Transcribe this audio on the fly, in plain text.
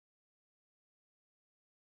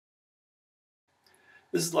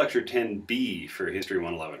This is lecture 10B for History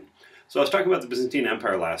 111. So I was talking about the Byzantine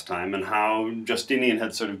Empire last time and how Justinian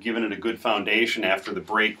had sort of given it a good foundation after the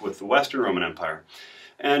break with the Western Roman Empire.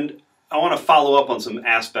 And I want to follow up on some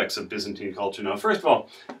aspects of Byzantine culture. Now, first of all,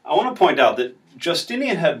 I want to point out that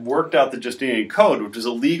Justinian had worked out the Justinian Code, which is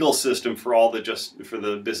a legal system for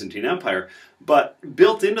the Byzantine Empire. But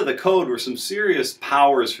built into the code were some serious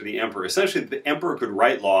powers for the emperor. Essentially, the emperor could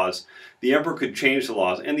write laws, the emperor could change the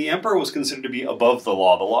laws, and the emperor was considered to be above the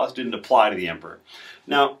law. The laws didn't apply to the emperor.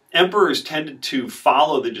 Now, emperors tended to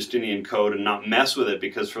follow the Justinian Code and not mess with it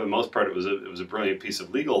because, for the most part, it was a brilliant piece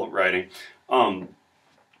of legal writing.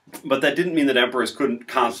 But that didn't mean that emperors couldn't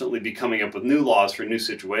constantly be coming up with new laws for new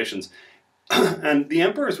situations. And the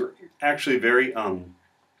emperors were actually very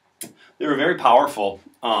powerful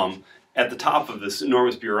at the top of this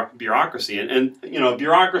enormous bureaucracy. And you know,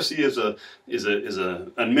 bureaucracy is a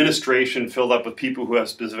administration filled up with people who have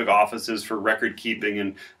specific offices for record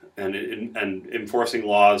keeping and enforcing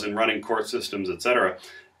laws and running court systems, etc.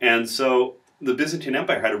 And so the Byzantine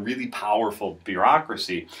Empire had a really powerful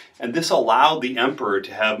bureaucracy, and this allowed the emperor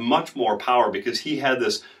to have much more power because he had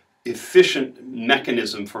this efficient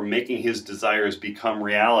mechanism for making his desires become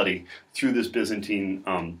reality through this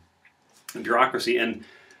Byzantine bureaucracy. And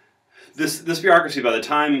this bureaucracy, by the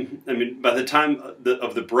time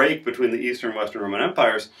of the break between the Eastern and Western Roman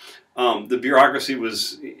empires, the bureaucracy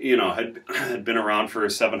was, had been around for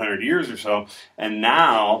 700 years or so, and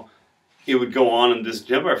now it would go on in this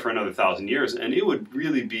empire for another 1,000 years, and it would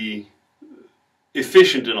really be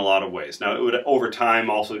efficient in a lot of ways. Now, it would, over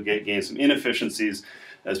time, also gain some inefficiencies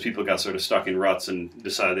as people got sort of stuck in ruts and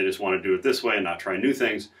decided they just want to do it this way and not try new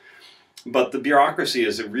things. But the bureaucracy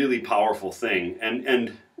is a really powerful thing,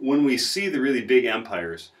 and when we see the really big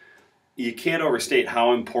empires, you can't overstate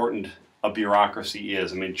how important a bureaucracy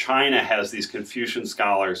is. I mean, China has these Confucian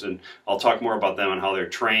scholars, and I'll talk more about them and how they're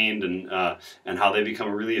trained and how they become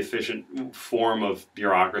a really efficient form of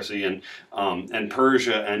bureaucracy. And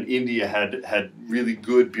Persia and India had really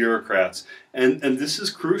good bureaucrats, and this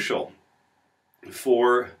is crucial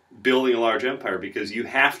for building a large empire because you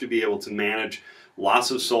have to be able to manage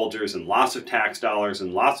lots of soldiers and lots of tax dollars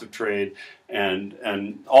and lots of trade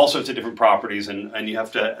and all sorts of different properties, and you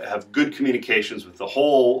have to have good communications with the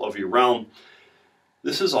whole of your realm.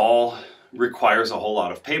 This is all requires a whole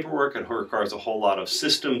lot of paperwork and requires a whole lot of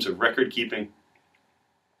systems of record keeping.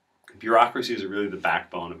 Bureaucracy is really the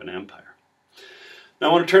backbone of an empire. Now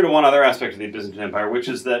I want to turn to one other aspect of the Byzantine Empire, which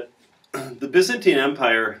is that the Byzantine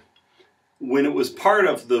Empire, when it was part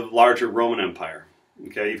of the larger Roman Empire,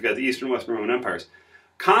 okay, you've got the Eastern and Western Roman empires,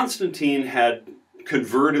 Constantine had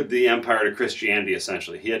converted the empire to Christianity,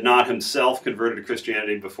 essentially. He had not himself converted to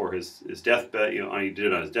Christianity before his deathbed, he did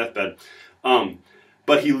it on his deathbed,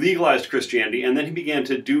 but he legalized Christianity, and then he began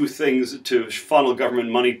to do things to funnel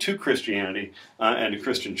government money to Christianity and to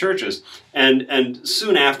Christian churches. And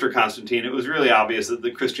soon after Constantine, it was really obvious that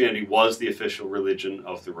the Christianity was the official religion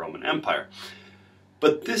of the Roman Empire.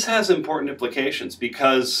 But this has important implications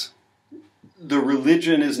because the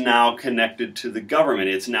religion is now connected to the government.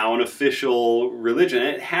 It's now an official religion.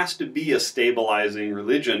 It has to be a stabilizing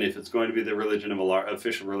religion if it's going to be the religion of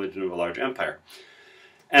official religion of a large empire.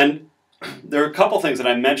 And there are a couple things that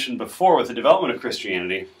I mentioned before with the development of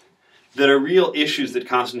Christianity that are real issues that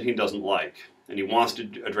Constantine doesn't like and he wants to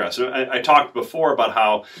address. And I talked before about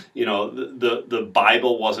how, the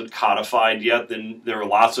Bible wasn't codified yet. Then there were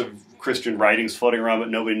lots of Christian writings floating around, but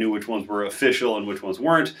nobody knew which ones were official and which ones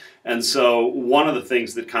weren't. And so one of the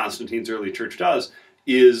things that Constantine's early church does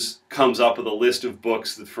is comes up with a list of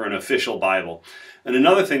books for an official Bible. And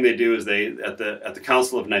another thing they do is at the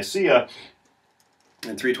Council of Nicaea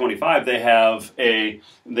in 325,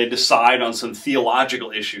 they decide on some theological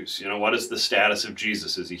issues. What is the status of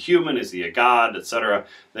Jesus? Is he human? Is he a God? Etc.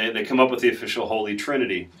 They come up with the official Holy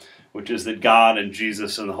Trinity, which is that God and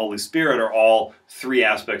Jesus and the Holy Spirit are all three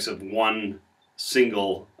aspects of one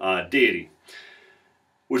single deity.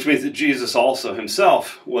 Which means that Jesus also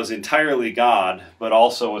himself was entirely God, but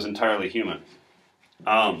also was entirely human.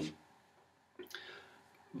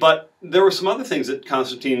 But there were some other things that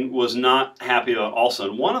Constantine was not happy about also,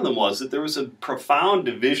 and one of them was that there was a profound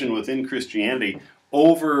division within Christianity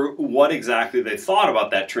over what exactly they thought about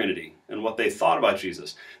that Trinity and what they thought about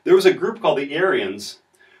Jesus. There was a group called the Arians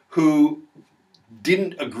who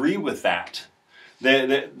didn't agree with that.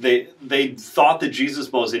 They thought that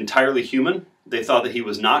Jesus was entirely human. They thought that he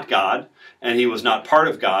was not God, and he was not part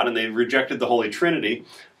of God, and they rejected the Holy Trinity.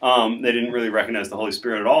 They didn't really recognize the Holy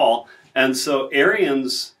Spirit at all. And so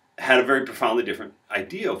Arians had a very profoundly different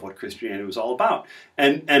idea of what Christianity was all about.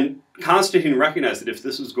 And Constantine recognized that if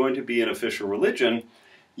this was going to be an official religion,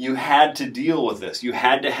 you had to deal with this. You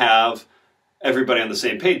had to have everybody on the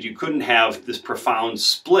same page. You couldn't have this profound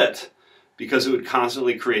split because it would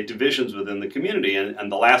constantly create divisions within the community.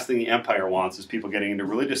 And the last thing the empire wants is people getting into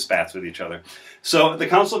religious spats with each other. So the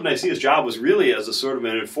Council of Nicaea's job was really as a sort of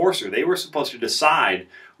an enforcer. They were supposed to decide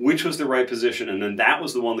which was the right position, and then that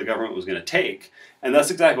was the one the government was going to take. And that's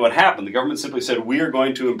exactly what happened. The government simply said, we are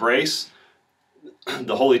going to embrace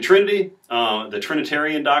the Holy Trinity, the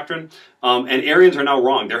Trinitarian doctrine, and Arians are now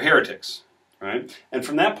wrong. They're heretics, right? And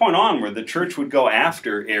from that point onward, the church would go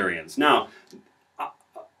after Arians. Now,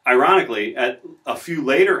 ironically, a few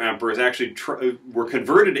later emperors actually were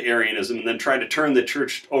converted to Arianism and then tried to turn the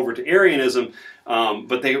church over to Arianism,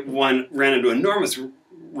 but they ran into enormous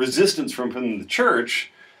resistance from the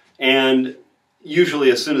church, and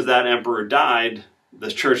usually as soon as that emperor died,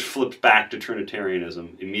 the church flipped back to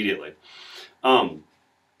Trinitarianism immediately.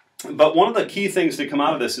 But one of the key things to come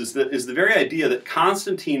out of this is the very idea that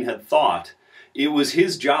Constantine had thought it was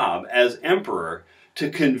his job as emperor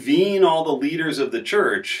to convene all the leaders of the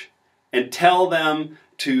church and tell them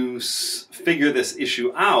to figure this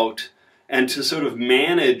issue out and to sort of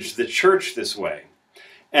manage the church this way.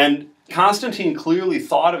 And Constantine clearly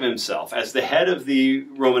thought of himself as the head of the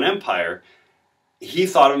Roman Empire. He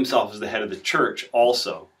thought of himself as the head of the church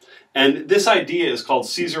also. And this idea is called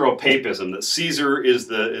Caesaropapism, that Caesar is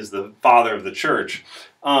the father of the church.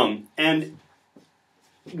 And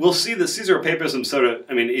we'll see that Caesaropapism sort of,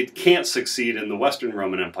 I mean, it can't succeed in the Western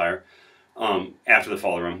Roman Empire after the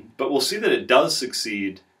fall of Rome, but we'll see that it does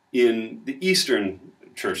succeed in the Eastern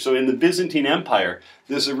Church. So in the Byzantine Empire,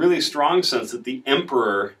 there's a really strong sense that the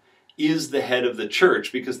emperor is the head of the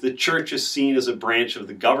church because the church is seen as a branch of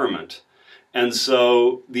the government. And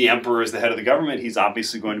so the emperor is the head of the government. He's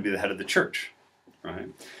obviously going to be the head of the church, right?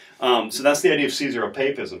 So that's the idea of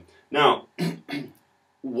Caesaropapism. Now,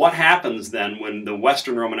 what happens then when the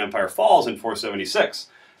Western Roman Empire falls in 476?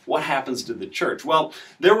 What happens to the church? Well,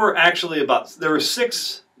 there were actually there were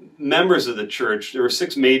 6 members of the church. There were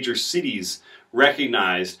 6 major cities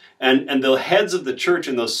recognized, and the heads of the church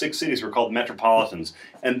in those 6 cities were called metropolitans,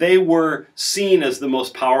 and they were seen as the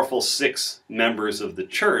most powerful 6 members of the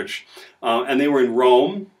church, and they were in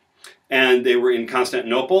Rome, and they were in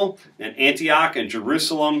Constantinople, and Antioch, and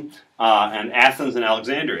Jerusalem, and Athens, and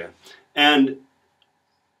Alexandria. And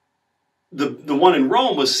the one in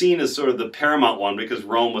Rome was seen as sort of the paramount one because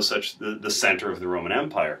Rome was such the center of the Roman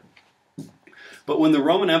Empire. But when the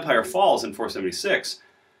Roman Empire falls in 476,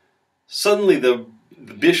 suddenly the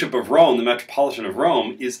Bishop of Rome, the Metropolitan of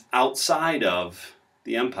Rome, is outside of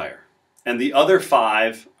the empire. And the other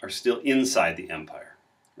 5 are still inside the empire,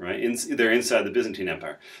 right? They're inside the Byzantine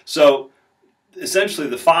Empire. So essentially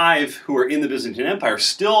the 5 who are in the Byzantine Empire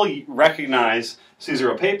still recognize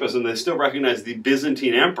Caesaropapism. They still recognize the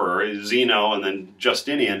Byzantine emperor, Zeno and then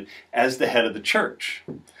Justinian, as the head of the church.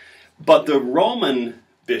 But the Roman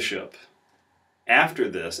bishop, after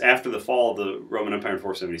the fall of the Roman Empire in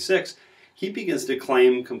 476, he begins to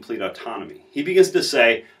claim complete autonomy. He begins to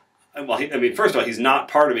say, well, I mean, first of all, he's not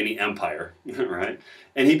part of any empire, right?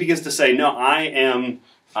 And he begins to say, no, I am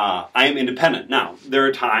independent. Now, there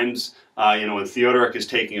are times, when Theodoric is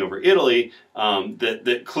taking over Italy,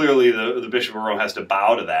 that clearly the Bishop of Rome has to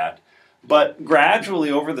bow to that. But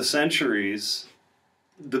gradually, over the centuries,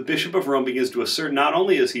 the Bishop of Rome begins to assert not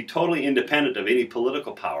only is he totally independent of any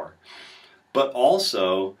political power, but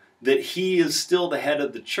also that he is still the head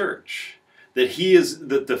of the church.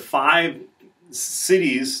 That the 5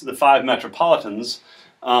 cities, the 5 metropolitans,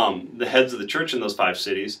 the heads of the church in those 5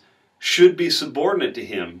 cities, should be subordinate to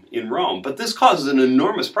him in Rome. But this causes an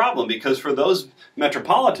enormous problem because for those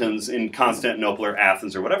metropolitans in Constantinople or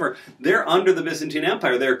Athens or whatever, they're under the Byzantine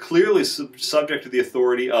Empire. They're clearly subject to the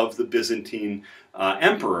authority of the Byzantine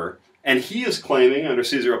emperor, and he is claiming under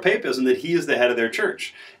Caesaropapism that he is the head of their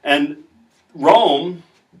church. And Rome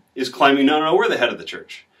is claiming, no, we're the head of the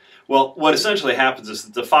church. Well, what essentially happens is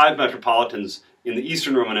that the 5 metropolitans in the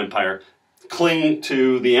Eastern Roman Empire cling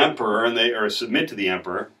to the emperor or submit to the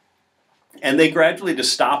emperor, and they gradually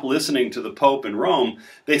just stop listening to the Pope in Rome.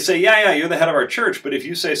 They say, yeah, you're the head of our church, but if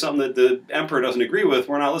you say something that the emperor doesn't agree with,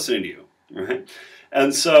 we're not listening to you, right?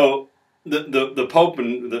 And so the Pope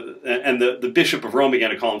and the Bishop of Rome began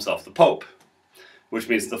to call himself the Pope, which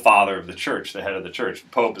means the father of the church, the head of the church.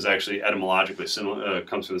 Pope is actually etymologically similar,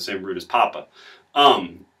 comes from the same root as Papa.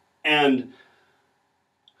 And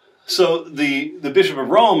so the Bishop of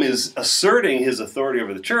Rome is asserting his authority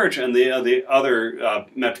over the church, and the other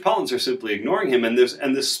metropolitans are simply ignoring him, and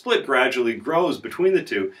this split gradually grows between the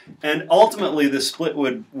two, and ultimately the split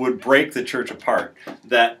would break the church apart.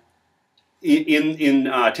 That in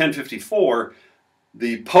 1054,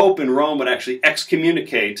 the Pope in Rome would actually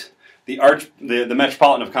excommunicate the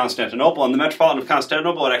Metropolitan of Constantinople, and the Metropolitan of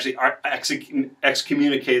Constantinople would actually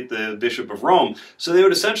excommunicate the Bishop of Rome. So they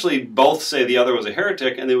would essentially both say the other was a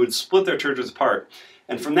heretic, and they would split their churches apart.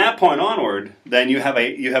 And from that point onward, then you have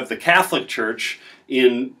the Catholic Church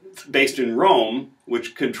based in Rome,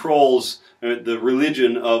 which controls the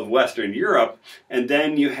religion of Western Europe, and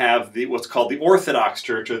then you have what's called the Orthodox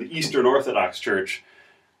Church, or the Eastern Orthodox Church,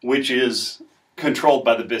 which is controlled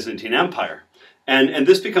by the Byzantine Empire. And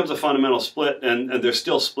this becomes a fundamental split, and they're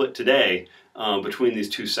still split today between these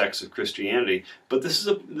two sects of Christianity. But this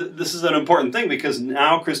is an important thing, because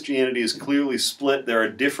now Christianity is clearly split. There are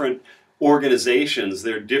different organizations,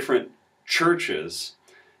 there are different churches,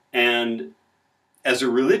 and as a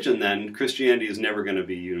religion then, Christianity is never going to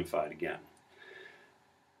be unified again.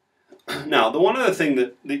 Now, the one other thing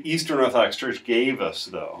that the Eastern Orthodox Church gave us,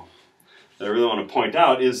 though, that I really want to point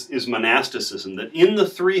out is monasticism. That in the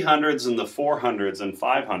 300s and the 400s and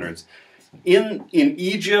 500s, in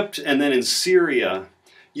Egypt and then in Syria,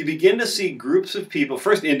 you begin to see groups of people,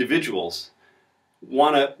 first individuals,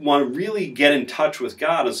 want to really get in touch with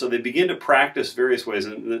God, and so they begin to practice various ways.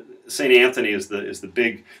 And St. Anthony is the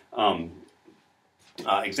big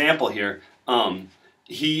example here.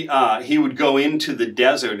 He would go into the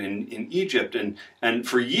desert in Egypt and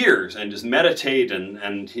for years and just meditate,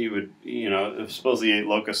 and he would, supposedly eat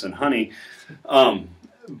locusts and honey,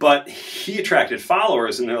 but he attracted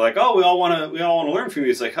followers, and they're like, oh, we all want to learn from you.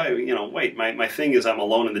 He's like, hey, wait, my thing is I'm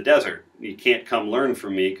alone in the desert. You can't come learn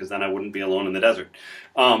from me, because then I wouldn't be alone in the desert.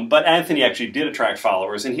 But Anthony actually did attract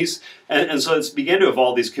followers, and so it's began to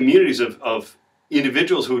evolve these communities of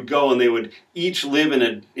individuals who would go, and they would each live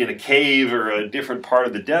in a cave or a different part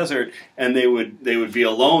of the desert, and they would be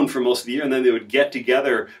alone for most of the year, and then they would get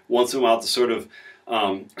together once in a while to sort of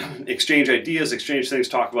exchange ideas, exchange things,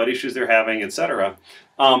 talk about issues they're having, etc.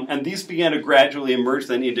 And these began to gradually emerge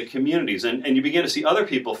then into communities, and you began to see other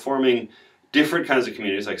people forming different kinds of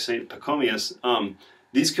communities, like St. Pachomius.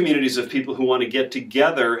 These communities of people who want to get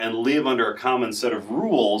together and live under a common set of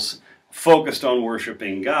rules focused on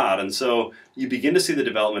worshiping God. And so you begin to see the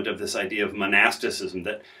development of this idea of monasticism,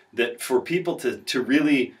 that for people to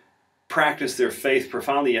really practice their faith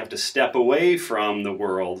profoundly, you have to step away from the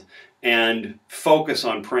world and focus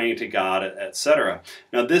on praying to God, etc.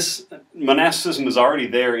 Now, this monasticism is already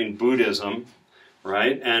there in Buddhism,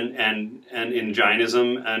 right, and in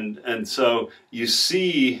Jainism, and so you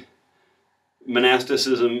see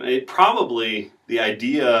monasticism. The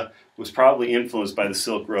idea was probably influenced by the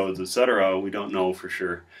Silk Roads, etc. We don't know for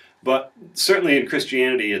sure, but certainly in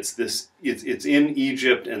Christianity, it's in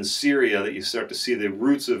Egypt and Syria that you start to see the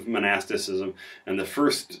roots of monasticism, and the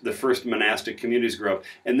first monastic communities grow up,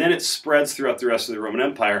 and then it spreads throughout the rest of the Roman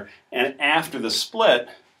Empire. And after the split,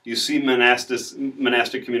 you see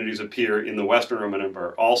monastic communities appear in the Western Roman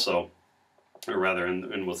Empire also, or rather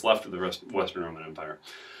in what's left of the Western Roman Empire.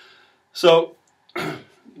 So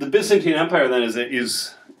the Byzantine Empire then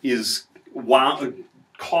is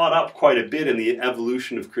caught up quite a bit in the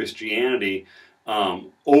evolution of Christianity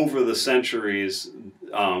over the centuries,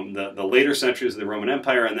 the later centuries of the Roman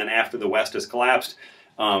Empire, and then after the West has collapsed,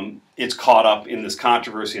 it's caught up in this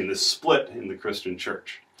controversy and this split in the Christian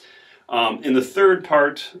church. In the third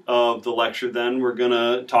part of the lecture, then, we're going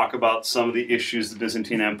to talk about some of the issues the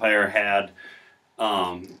Byzantine Empire had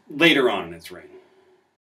later on in its reign.